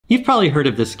You've probably heard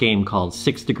of this game called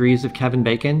 6 Degrees of Kevin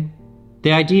Bacon.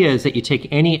 The idea is that you take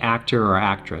any actor or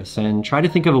actress and try to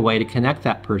think of a way to connect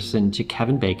that person to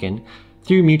Kevin Bacon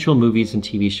through mutual movies and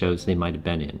TV shows they might have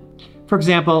been in. For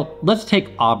example, let's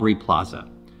take Aubrey Plaza.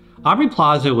 Aubrey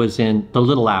Plaza was in The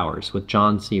Little Hours with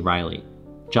John C. Reilly.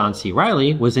 John C.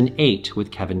 Reilly was in 8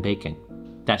 with Kevin Bacon.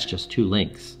 That's just 2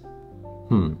 links.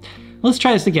 Let's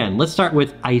try this again. Let's start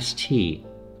with Ice-T.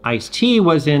 Ice-T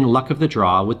was in Luck of the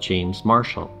Draw with James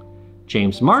Marshall.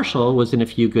 James Marshall was in A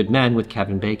Few Good Men with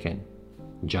Kevin Bacon.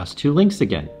 Just 2 links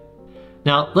again.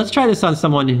 Now, let's try this on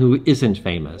someone who isn't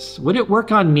famous. Would it work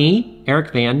on me,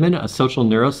 Eric Vanman, a social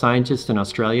neuroscientist in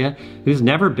Australia who's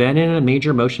never been in a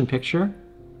major motion picture?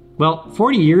 Well,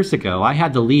 40 years ago, I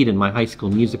had the lead in my high school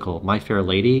musical, My Fair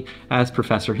Lady, as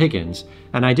Professor Higgins,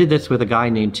 and I did this with a guy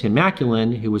named Tim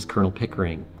Maculin, who was Colonel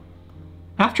Pickering.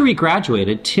 After we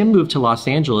graduated, Tim moved to Los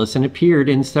Angeles and appeared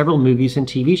in several movies and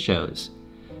TV shows.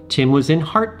 Tim was in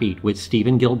Heartbeat with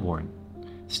Stephen Gilborn.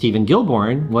 Stephen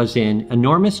Gilborn was in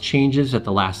Enormous Changes at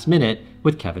the Last Minute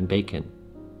with Kevin Bacon.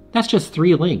 That's just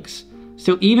 3 links.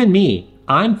 So even me,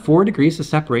 I'm 4 degrees of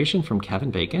separation from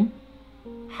Kevin Bacon?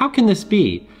 How can this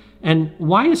be? And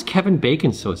why is Kevin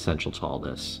Bacon so essential to all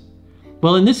this?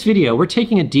 Well, in this video, we're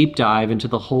taking a deep dive into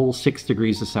the whole 6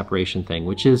 degrees of separation thing,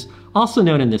 which is also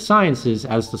known in the sciences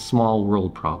as the small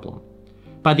world problem.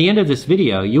 By the end of this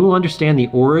video, you will understand the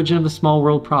origin of the small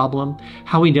world problem,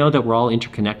 how we know that we're all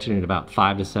interconnected in about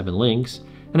 5 to 7 links,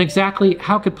 and exactly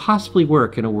how it could possibly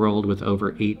work in a world with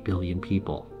over 8 billion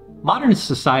people. Modern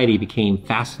society became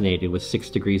fascinated with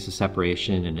 6 degrees of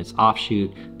separation and its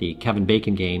offshoot, the Kevin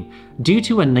Bacon game, due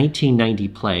to a 1990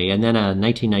 play and then a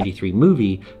 1993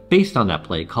 movie based on that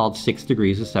play called 6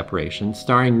 Degrees of Separation,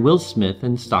 starring Will Smith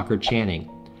and Stockard Channing.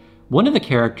 One of the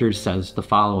characters says the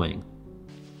following: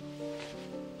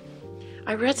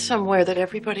 I read somewhere that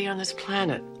everybody on this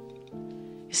planet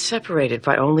is separated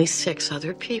by only 6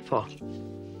 other people.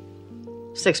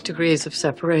 6 degrees of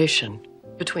separation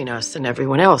between us and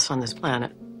everyone else on this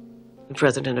planet. The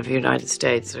President of the United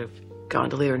States, or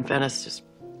Gondolier in Venice, just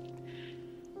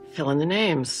fill in the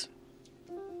names.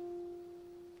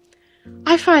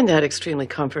 I find that extremely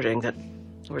comforting that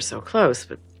we're so close,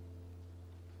 but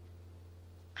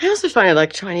I also find it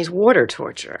like Chinese water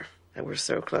torture that we're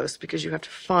so close, because you have to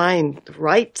find the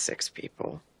right 6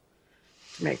 people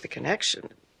to make the connection.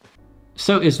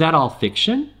 So is that all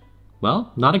fiction?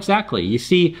 Well, not exactly. You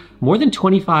see, more than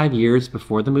 25 years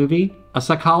before the movie, a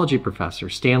psychology professor,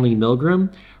 Stanley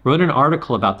Milgram, wrote an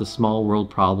article about the small world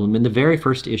problem in the very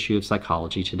first issue of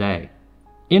Psychology Today.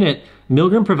 In it,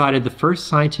 Milgram provided the first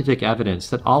scientific evidence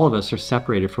that all of us are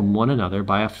separated from one another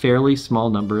by a fairly small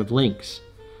number of links.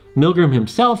 Milgram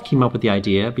himself came up with the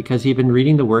idea because he had been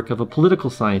reading the work of a political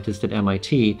scientist at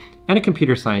MIT and a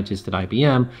computer scientist at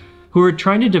IBM who were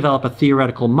trying to develop a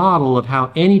theoretical model of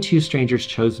how any 2 strangers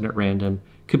chosen at random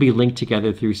could be linked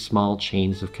together through small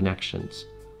chains of connections.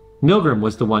 Milgram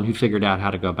was the one who figured out how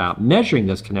to go about measuring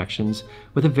those connections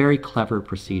with a very clever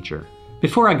procedure.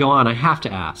 Before I go on, I have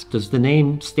to ask, does the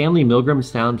name Stanley Milgram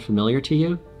sound familiar to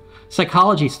you?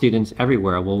 Psychology students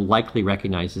everywhere will likely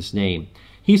recognize his name.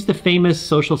 He's the famous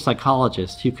social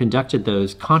psychologist who conducted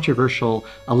those controversial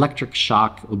electric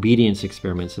shock obedience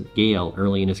experiments at Yale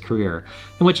early in his career,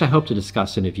 and which I hope to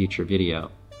discuss in a future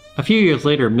video. A few years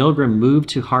later, Milgram moved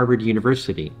to Harvard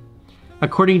University.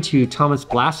 According to Thomas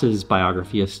Blass's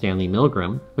biography of Stanley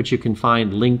Milgram, which you can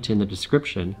find linked in the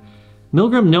description,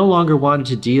 Milgram no longer wanted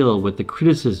to deal with the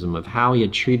criticism of how he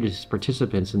had treated his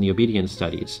participants in the obedience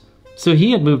studies, so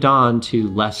he had moved on to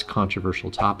less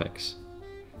controversial topics.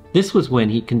 This was when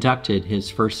he conducted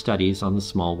his first studies on the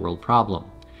small world problem.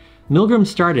 Milgram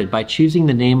started by choosing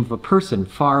the name of a person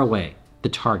far away, the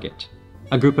target.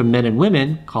 A group of men and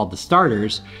women, called the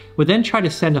starters, would then try to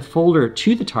send a folder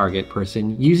to the target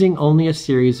person using only a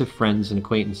series of friends and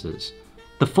acquaintances.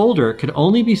 The folder could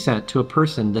only be sent to a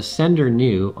person the sender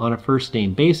knew on a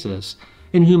first-name basis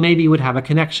and who maybe would have a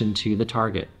connection to the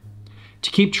target.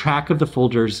 To keep track of the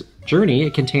folder's journey,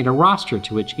 it contained a roster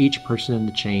to which each person in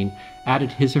the chain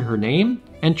added his or her name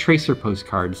and tracer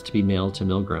postcards to be mailed to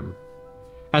Milgram.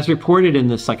 As reported in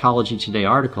the Psychology Today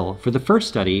article, for the first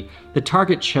study, the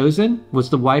target chosen was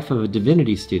the wife of a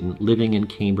divinity student living in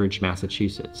Cambridge,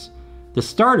 Massachusetts. The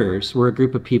starters were a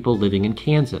group of people living in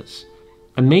Kansas.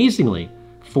 Amazingly,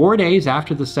 4 days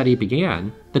after the study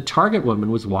began, the target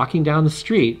woman was walking down the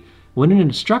street when an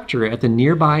instructor at the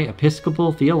nearby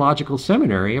Episcopal Theological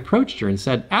Seminary approached her and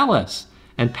said, "Alice,"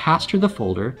 and passed her the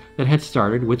folder that had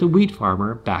started with a wheat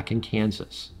farmer back in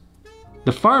Kansas.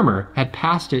 The farmer had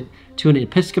passed it to an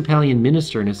Episcopalian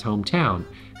minister in his hometown,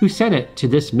 who sent it to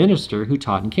this minister who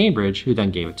taught in Cambridge, who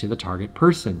then gave it to the target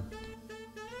person.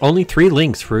 Only 3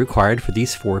 links were required for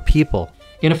these 4 people.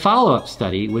 In a follow-up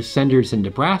study with senders in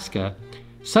Nebraska,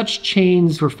 such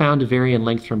chains were found to vary in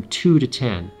length from 2 to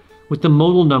 10, with the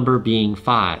modal number being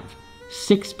 5,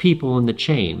 6 people in the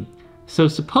chain. So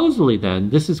supposedly then,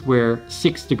 this is where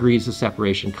 6 degrees of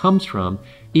separation comes from,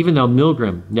 even though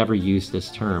Milgram never used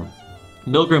this term.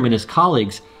 Milgram and his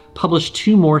colleagues published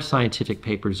 2 more scientific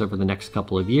papers over the next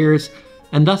couple of years,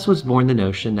 and thus was born the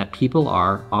notion that people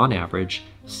are, on average,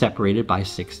 separated by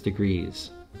 6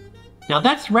 degrees. Now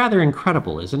that's rather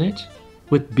incredible, isn't it?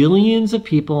 With billions of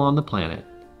people on the planet,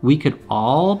 we could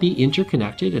all be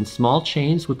interconnected in small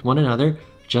chains with one another,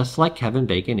 just like Kevin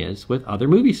Bacon is with other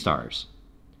movie stars.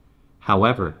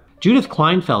 However, Judith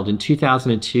Kleinfeld in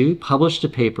 2002 published a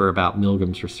paper about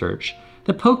Milgram's research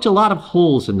that poked a lot of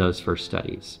holes in those first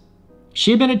studies.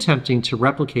 She had been attempting to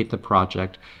replicate the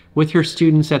project with her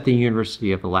students at the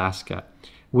University of Alaska,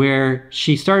 where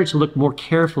she started to look more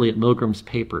carefully at Milgram's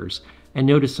papers and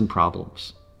noticed some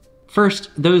problems. First,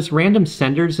 those random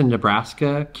senders in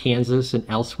Nebraska, Kansas, and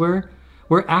elsewhere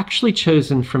were actually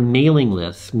chosen from mailing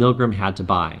lists Milgram had to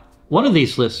buy. One of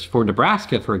these lists for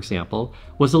Nebraska, for example,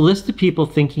 was a list of people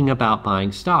thinking about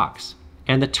buying stocks,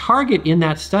 and the target in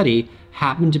that study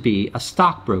happened to be a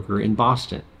stockbroker in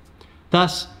Boston.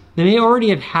 Thus, they may already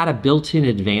have had a built-in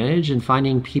advantage in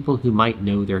finding people who might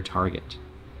know their target.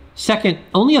 Second,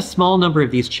 only a small number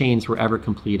of these chains were ever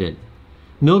completed.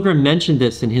 Milgram mentioned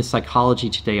this in his Psychology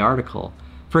Today article.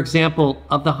 For example,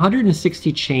 of the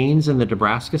 160 chains in the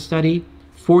Nebraska study,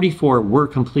 44 were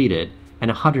completed, and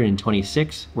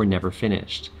 126 were never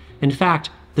finished. In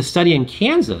fact, the study in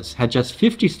Kansas had just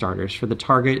 50 starters for the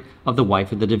target of the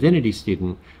wife of the divinity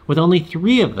student, with only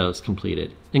 3 of those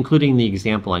completed, including the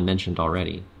example I mentioned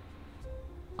already.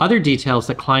 Other details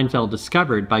that Kleinfeld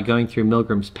discovered by going through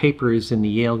Milgram's papers in the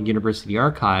Yale University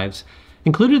archives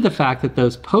included the fact that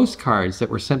those postcards that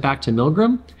were sent back to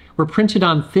Milgram were printed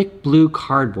on thick blue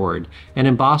cardboard and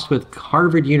embossed with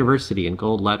Harvard University in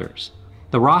gold letters.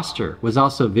 The roster was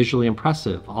also visually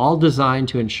impressive, all designed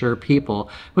to ensure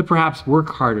people would perhaps work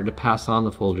harder to pass on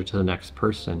the folder to the next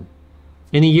person.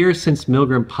 In the years since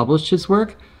Milgram published his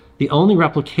work, the only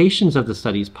replications of the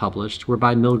studies published were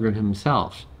by Milgram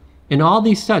himself. In all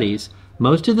these studies,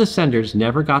 most of the senders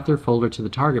never got their folder to the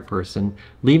target person,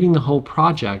 leaving the whole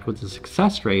project with a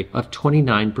success rate of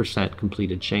 29%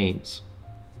 completed chains.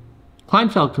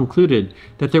 Kleinfeld concluded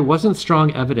that there wasn't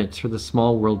strong evidence for the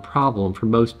small world problem for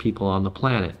most people on the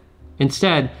planet.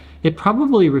 Instead, it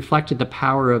probably reflected the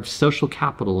power of social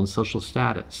capital and social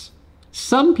status.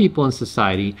 Some people in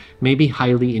society may be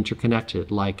highly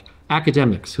interconnected, like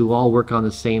academics who all work on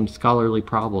the same scholarly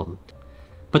problem.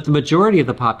 But the majority of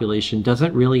the population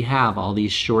doesn't really have all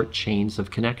these short chains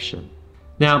of connection.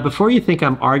 Now, before you think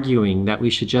I'm arguing that we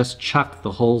should just chuck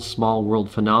the whole small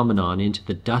world phenomenon into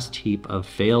the dust heap of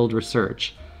failed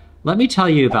research, let me tell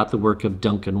you about the work of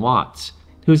Duncan Watts,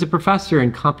 who is a professor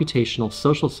in computational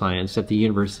social science at the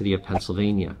University of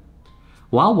Pennsylvania.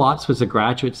 While Watts was a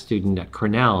graduate student at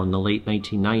Cornell in the late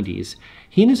 1990s,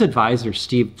 he and his advisor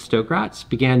Steve Stokratz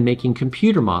began making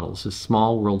computer models of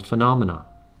small world phenomena.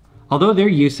 Although their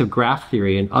use of graph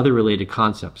theory and other related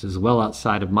concepts is well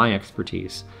outside of my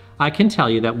expertise, I can tell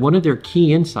you that one of their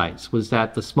key insights was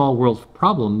that the small world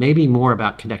problem may be more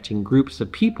about connecting groups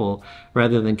of people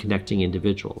rather than connecting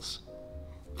individuals.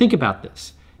 Think about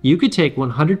this. You could take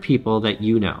 100 people that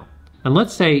you know, and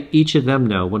let's say each of them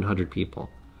know 100 people.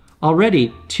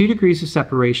 Already, 2 degrees of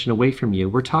separation away from you,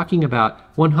 we're talking about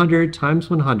 100 times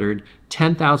 100,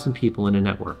 10,000 people in a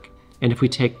network. And if we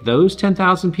take those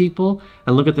 10,000 people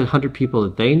and look at the 100 people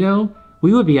that they know,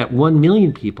 we would be at 1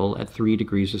 million people at 3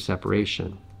 degrees of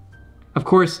separation. Of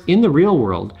course, in the real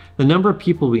world, the number of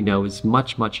people we know is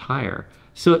much, much higher.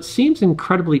 So it seems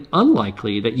incredibly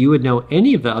unlikely that you would know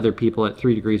any of the other people at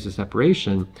 3 degrees of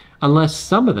separation unless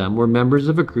some of them were members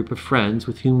of a group of friends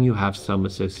with whom you have some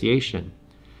association.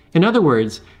 In other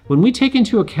words, when we take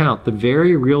into account the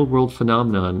very real-world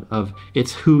phenomenon of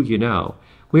it's who you know,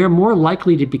 we are more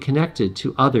likely to be connected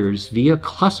to others via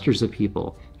clusters of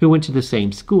people who went to the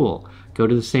same school, go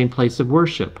to the same place of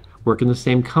worship, work in the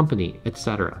same company,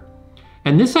 etc.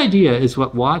 And this idea is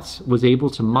what Watts was able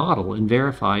to model and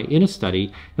verify in a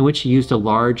study in which he used a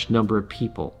large number of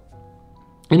people.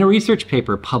 In a research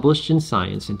paper published in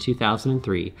Science in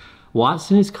 2003,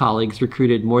 Watts and his colleagues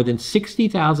recruited more than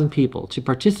 60,000 people to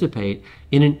participate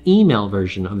in an email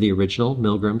version of the original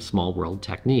Milgram Small World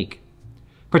technique.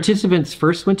 Participants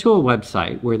first went to a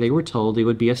website where they were told they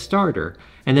would be a starter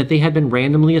and that they had been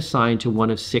randomly assigned to one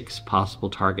of 6 possible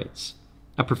targets: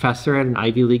 a professor at an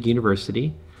Ivy League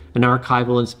university, an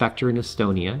archival inspector in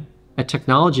Estonia, a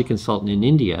technology consultant in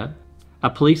India, a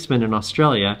policeman in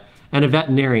Australia, and a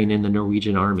veterinarian in the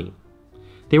Norwegian army.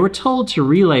 They were told to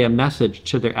relay a message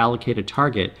to their allocated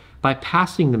target by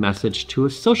passing the message to a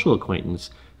social acquaintance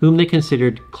whom they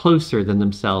considered closer than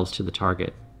themselves to the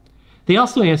target. They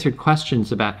also answered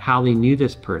questions about how they knew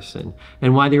this person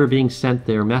and why they were being sent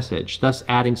their message, thus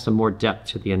adding some more depth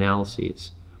to the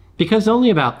analyses. Because only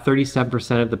about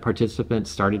 37% of the participants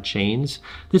started chains,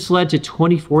 this led to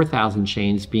 24,000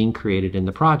 chains being created in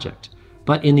the project.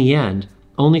 But in the end,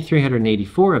 only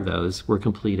 384 of those were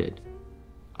completed.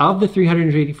 Of the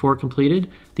 384 completed,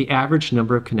 the average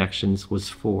number of connections was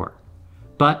 4.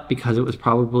 But because it was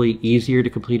probably easier to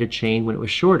complete a chain when it was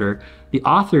shorter, the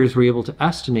authors were able to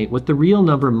estimate what the real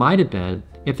number might have been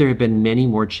if there had been many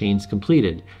more chains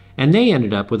completed, and they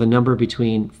ended up with a number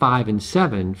between 5 and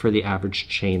 7 for the average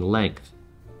chain length.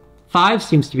 5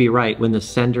 seems to be right when the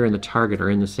sender and the target are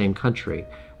in the same country,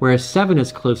 whereas 7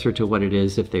 is closer to what it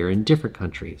is if they are in different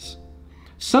countries.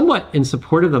 Somewhat in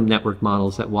support of the network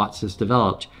models that Watts has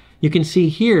developed, you can see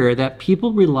here that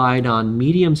people relied on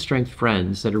medium-strength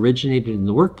friends that originated in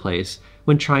the workplace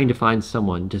when trying to find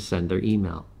someone to send their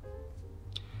email.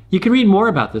 You can read more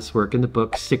about this work in the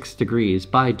book 6 Degrees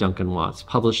by Duncan Watts,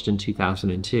 published in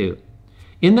 2002.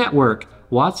 In that work,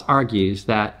 Watts argues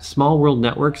that small world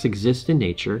networks exist in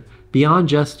nature beyond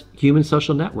just human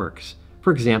social networks,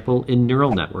 for example, in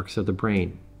neural networks of the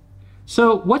brain.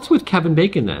 So what's with Kevin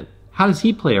Bacon then? How does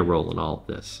he play a role in all of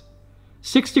this?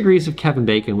 6 Degrees of Kevin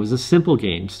Bacon was a simple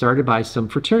game started by some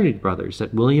fraternity brothers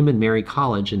at William and Mary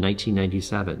College in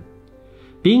 1997.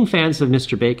 Being fans of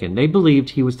Mr. Bacon, they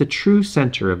believed he was the true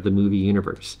center of the movie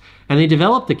universe, and they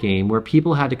developed a game where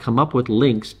people had to come up with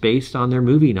links based on their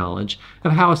movie knowledge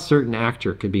of how a certain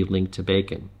actor could be linked to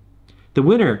Bacon. The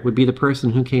winner would be the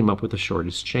person who came up with the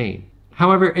shortest chain.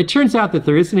 However, it turns out that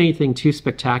there isn't anything too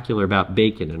spectacular about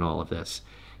Bacon in all of this.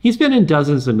 He's been in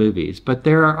dozens of movies, but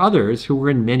there are others who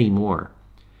were in many more.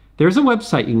 There's a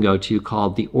website you can go to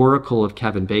called The Oracle of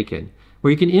Kevin Bacon, where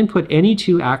you can input any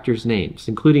 2 actors' names,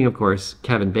 including, of course,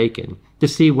 Kevin Bacon, to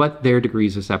see what their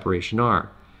degrees of separation are.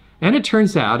 And it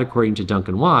turns out, according to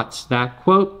Duncan Watts, that,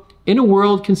 quote, in a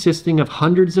world consisting of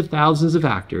hundreds of thousands of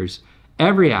actors,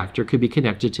 every actor could be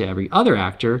connected to every other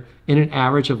actor in an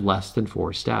average of less than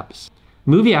 4 steps.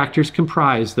 Movie actors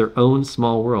comprise their own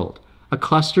small world, a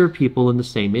cluster of people in the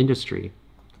same industry.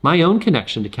 My own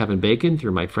connection to Kevin Bacon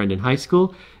through my friend in high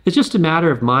school is just a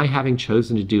matter of my having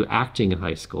chosen to do acting in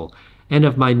high school, and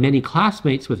of my many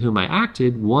classmates with whom I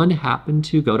acted, one happened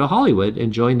to go to Hollywood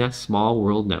and join that small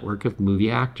world network of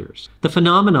movie actors. The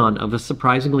phenomenon of a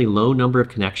surprisingly low number of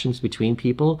connections between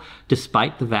people,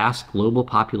 despite the vast global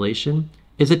population,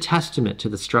 is a testament to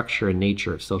the structure and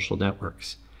nature of social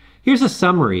networks. Here's a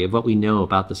summary of what we know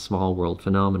about the small world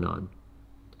phenomenon.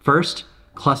 First,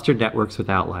 clustered networks with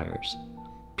outliers.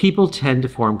 People tend to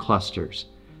form clusters.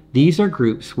 These are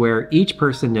groups where each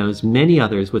person knows many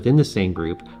others within the same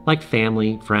group, like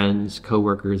family, friends,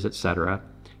 coworkers, etc.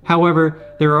 However,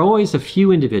 there are always a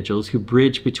few individuals who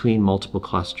bridge between multiple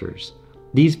clusters.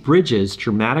 These bridges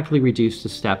dramatically reduce the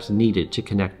steps needed to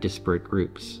connect disparate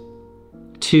groups.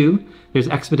 2, there's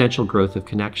exponential growth of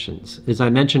connections. As I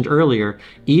mentioned earlier,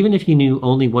 even if you knew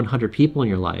only 100 people in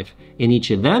your life, and each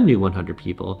of them knew 100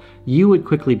 people, you would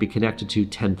quickly be connected to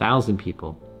 10,000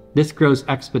 people. This grows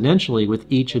exponentially with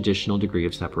each additional degree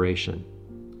of separation.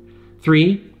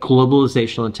 3,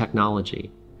 globalization and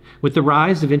technology. With the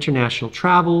rise of international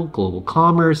travel, global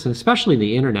commerce, and especially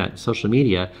the internet and social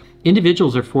media,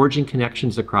 individuals are forging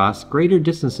connections across greater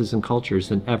distances and cultures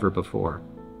than ever before.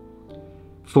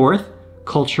 4th,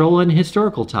 cultural and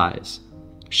historical ties.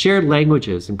 Shared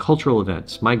languages and cultural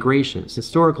events, migrations,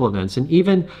 historical events, and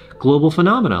even global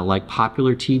phenomena like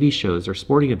popular TV shows or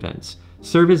sporting events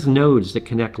serve as nodes that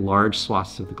connect large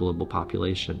swaths of the global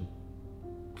population.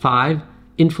 5,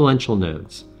 influential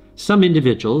nodes. Some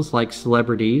individuals, like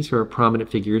celebrities or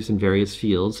prominent figures in various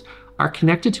fields, are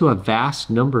connected to a vast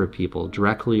number of people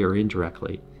directly or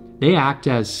indirectly. They act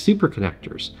as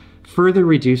superconnectors, further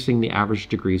reducing the average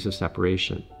degrees of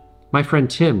separation. My friend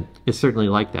Tim is certainly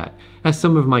like that, as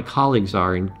some of my colleagues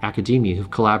are in academia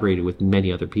who've collaborated with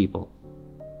many other people.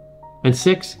 And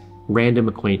 6, random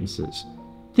acquaintances.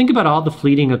 Think about all the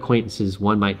fleeting acquaintances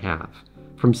one might have,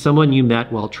 from someone you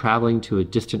met while traveling to a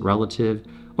distant relative,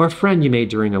 or a friend you made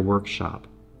during a workshop.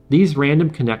 These random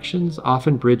connections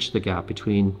often bridge the gap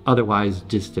between otherwise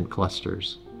distant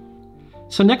clusters.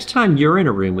 So next time you're in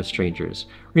a room with strangers,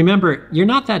 remember, you're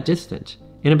not that distant.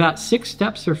 In about 6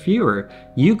 steps or fewer,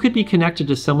 you could be connected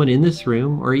to someone in this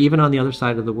room or even on the other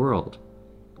side of the world.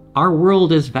 Our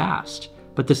world is vast,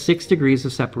 but the 6 degrees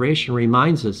of separation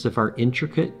reminds us of our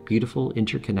intricate, beautiful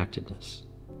interconnectedness.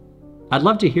 I'd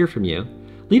love to hear from you.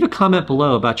 Leave a comment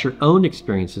below about your own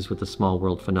experiences with the small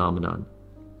world phenomenon.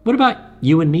 What about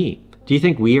you and me? Do you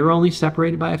think we are only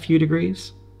separated by a few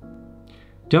degrees?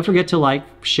 Don't forget to like,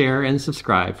 share, and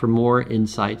subscribe for more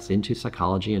insights into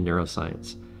psychology and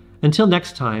neuroscience. Until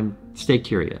next time, stay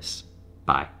curious.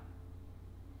 Bye.